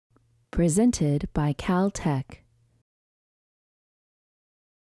Presented by Caltech.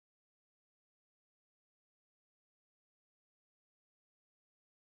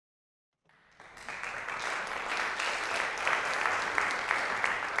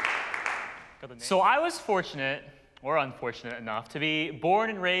 So I was fortunate, or unfortunate enough, to be born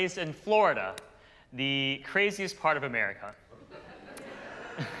and raised in Florida, the craziest part of America.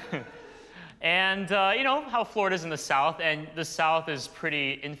 And you know how Florida's in the South, and the South is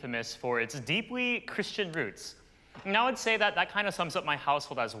pretty infamous for its deeply Christian roots. And I would say that that kind of sums up my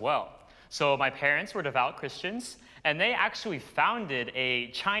household as well. So my parents were devout Christians, and they actually founded a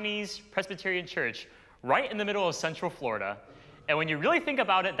Chinese Presbyterian church right in the middle of Central Florida. And when you really think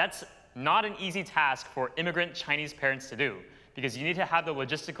about it, that's not an easy task for immigrant Chinese parents to do, because you need to have the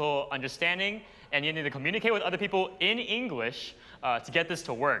logistical understanding, and you need to communicate with other people in English to get this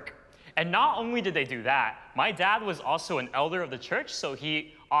to work. And not only did they do that, my dad was also an elder of the church, so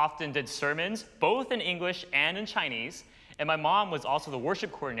he often did sermons, both in English and in Chinese. And my mom was also the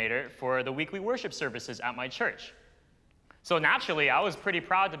worship coordinator for the weekly worship services at my church. So naturally, I was pretty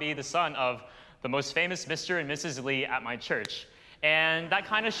proud to be the son of the most famous Mr. and Mrs. Lee at my church. And that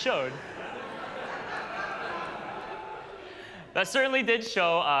kind of showed. That certainly did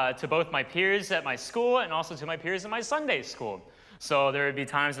show to both my peers at my school and also to my peers in my Sunday school. So there would be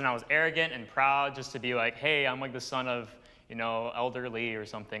times when I was arrogant and proud just to be like, hey, I'm like the son of, you know, Elder Lee or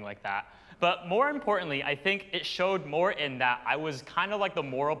something like that. But more importantly, I think it showed more in that I was kind of like the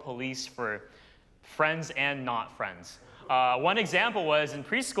moral police for friends and not friends. One example was in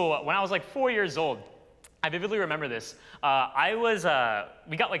preschool, when I was like 4 years old. I vividly remember this.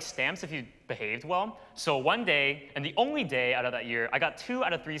 We got like stamps if you behaved well. So one day, and the only day out of that year, I got 2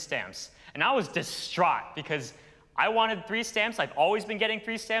 out of 3 stamps. And I was distraught because I wanted 3 stamps. I've always been getting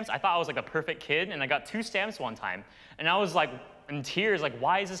 3 stamps. I thought I was like a perfect kid, and I got 2 stamps one time. And I was like in tears, like,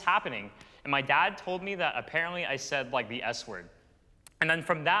 why is this happening? And my dad told me that apparently I said like the S word. And then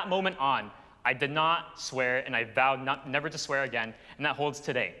from that moment on, I did not swear, and I vowed never to swear again, and that holds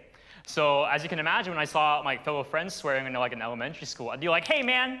today. So as you can imagine, when I saw my fellow friends swearing in like an elementary school, I'd be like, hey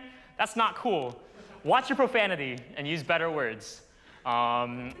man, that's not cool. Watch your profanity and use better words.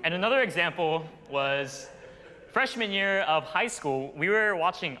 And another example was freshman year of high school. We were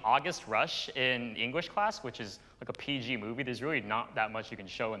watching August Rush in English class, which is like a PG movie. There's really not that much you can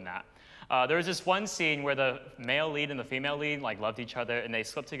show in that. There was this one scene where the male lead and the female lead like loved each other, and they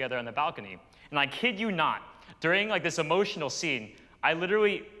slept together on the balcony. And I kid you not, during like this emotional scene, I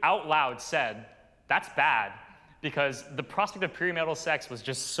literally out loud said, that's bad, because the prospect of premarital sex was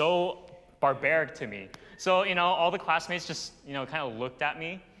just so barbaric to me. So, you know, all the classmates just, you know, kind of looked at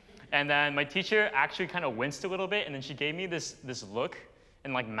me. And then my teacher actually kind of winced a little bit, and then she gave me this look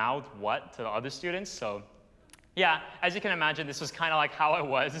and like mouthed what to the other students. So yeah, as you can imagine, this was kind of like how I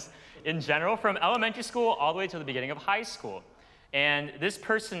was in general from elementary school all the way to the beginning of high school. And this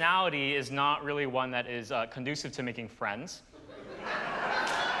personality is not really one that is conducive to making friends.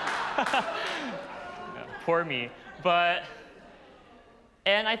 Poor me.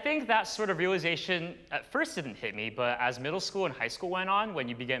 And I think that sort of realization at first didn't hit me, but as middle school and high school went on, when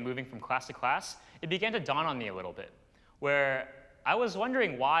you began moving from class to class, it began to dawn on me a little bit, where I was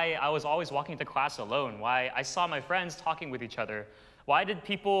wondering why I was always walking to class alone, why I saw my friends talking with each other. Why did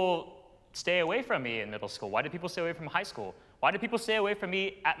people stay away from me in middle school? Why did people stay away from high school? Why did people stay away from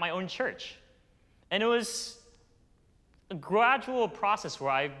me at my own church? And it was a gradual process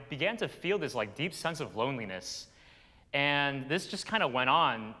where I began to feel this like deep sense of loneliness. And this just kind of went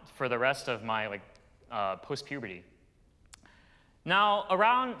on for the rest of my like post-puberty. Now,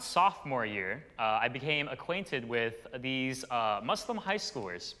 around sophomore year, I became acquainted with these Muslim high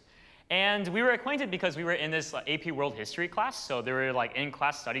schoolers. And we were acquainted because we were in this AP World History class. So there were like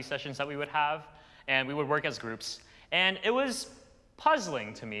in-class study sessions that we would have, and we would work as groups. And it was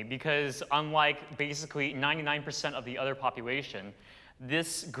puzzling to me because unlike basically 99% of the other population,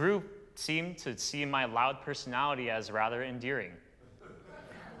 this group seemed to see my loud personality as rather endearing.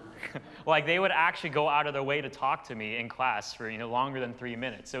 Like they would actually go out of their way to talk to me in class for longer than 3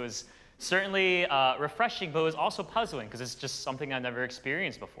 minutes. It was certainly refreshing, but it was also puzzling because it's just something I've never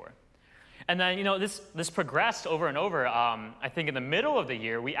experienced before. And then this progressed over and over. I think in the middle of the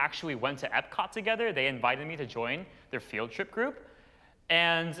year, we actually went to Epcot together. They invited me to join their field trip group.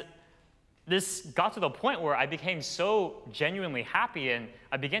 And this got to the point where I became so genuinely happy, and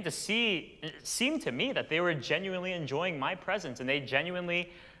I began to see, it seemed to me that they were genuinely enjoying my presence, and they genuinely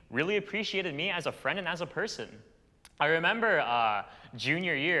really appreciated me as a friend and as a person. I remember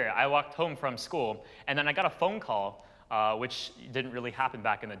junior year, I walked home from school, and then I got a phone call, which didn't really happen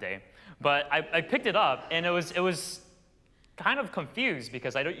back in the day. But I picked it up, and it was kind of confused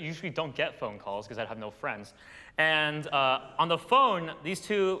because I usually don't get phone calls because I have no friends. And on the phone, these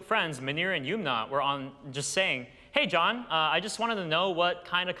two friends, Manir and Yumna, were on just saying, hey, John, I just wanted to know what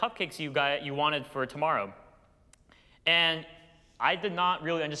kind of cupcakes you wanted for tomorrow. And I did not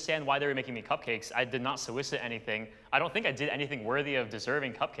really understand why they were making me cupcakes. I did not solicit anything. I don't think I did anything worthy of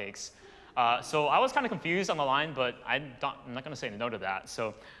deserving cupcakes. So I was kind of confused on the line, but I'm not going to say no to that.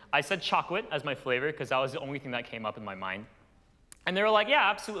 So I said chocolate as my flavor because that was the only thing that came up in my mind. And they were like, yeah,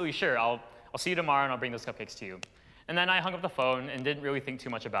 absolutely, sure. I'll see you tomorrow, and I'll bring those cupcakes to you. And then I hung up the phone and didn't really think too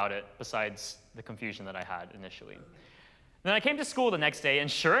much about it besides the confusion that I had initially. Then I came to school the next day, and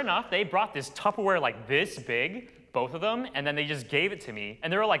sure enough, they brought this Tupperware like this big, both of them, and then they just gave it to me.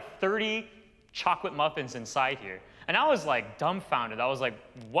 And there were like 30 chocolate muffins inside here. And I was like dumbfounded. I was like,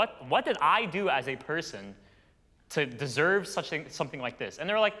 what did I do as a person to deserve something like this? And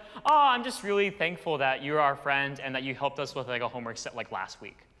they were like, oh, I'm just really thankful that you're our friend and that you helped us with like a homework set like last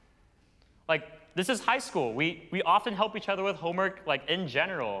week. Like, this is high school. We often help each other with homework like in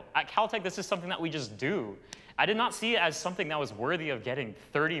general. At Caltech, this is something that we just do. I did not see it as something that was worthy of getting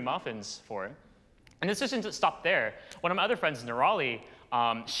 30 muffins for. And this doesn't stop there. One of my other friends, Nirali,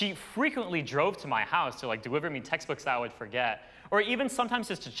 she frequently drove to my house to like deliver me textbooks that I would forget, or even sometimes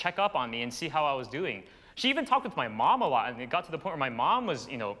just to check up on me and see how I was doing. She even talked with my mom a lot, and it got to the point where my mom was,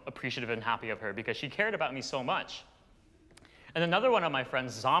 appreciative and happy of her because she cared about me so much. And another one of my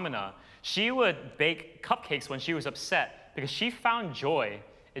friends, Zamina, she would bake cupcakes when she was upset because she found joy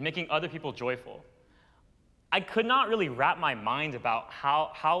in making other people joyful. I could not really wrap my mind about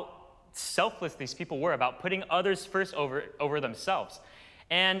how selfless these people were about putting others first over themselves.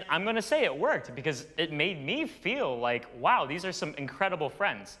 And I'm going to say it worked because it made me feel like, wow, these are some incredible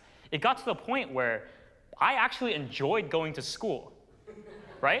friends. It got to the point where I actually enjoyed going to school,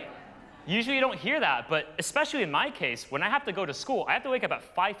 right? Usually you don't hear that, but especially in my case, when I have to go to school, I have to wake up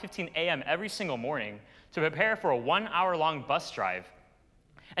at 5:15 a.m. every single morning to prepare for a 1-hour-long bus drive.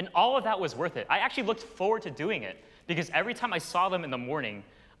 And all of that was worth it. I actually looked forward to doing it because every time I saw them in the morning,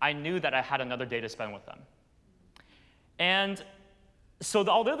 I knew that I had another day to spend with them. And so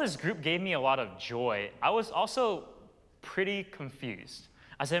although this group gave me a lot of joy, I was also pretty confused.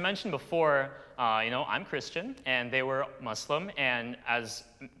 As I mentioned before, I'm Christian, and they were Muslim, and as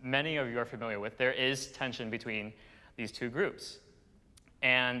many of you are familiar with, there is tension between these two groups.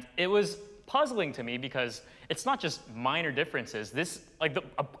 And it was puzzling to me because it's not just minor differences.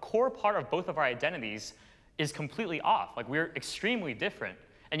 A core part of both of our identities is completely off. Like, we're extremely different.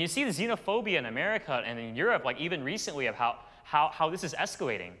 And you see the xenophobia in America and in Europe, like even recently, of how this is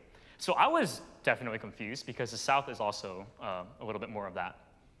escalating. So I was definitely confused because the South is also a little bit more of that.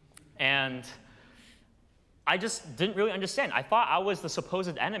 And I just didn't really understand. I thought I was the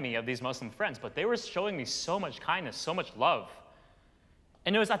supposed enemy of these Muslim friends, but they were showing me so much kindness, so much love.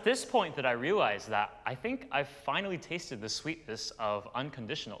 And it was at this point that I realized that I think I've finally tasted the sweetness of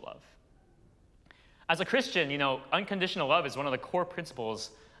unconditional love. As a Christian, unconditional love is one of the core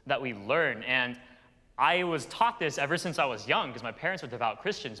principles that we learn. And I was taught this ever since I was young because my parents were devout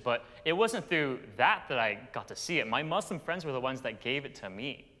Christians, but it wasn't through that I got to see it. My Muslim friends were the ones that gave it to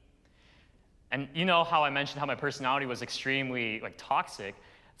me. And you know how I mentioned how my personality was extremely toxic?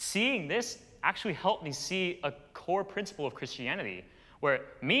 Seeing this actually helped me see a core principle of Christianity, where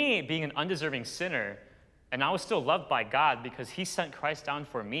me being an undeserving sinner, and I was still loved by God because he sent Christ down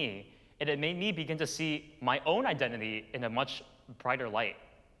for me, and it made me begin to see my own identity in a much brighter light.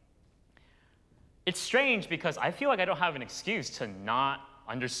 It's strange because I feel like I don't have an excuse to not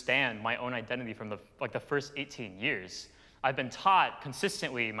understand my own identity from the first 18 years. I've been taught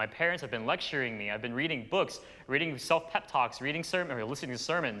consistently. My parents have been lecturing me. I've been reading books, reading self-pep talks, listening to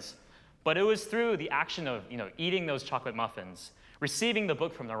sermons. But it was through the action of eating those chocolate muffins, receiving the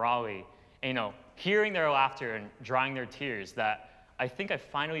book from Nirali, and hearing their laughter and drying their tears that I think I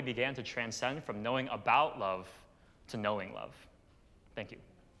finally began to transcend from knowing about love to knowing love. Thank you.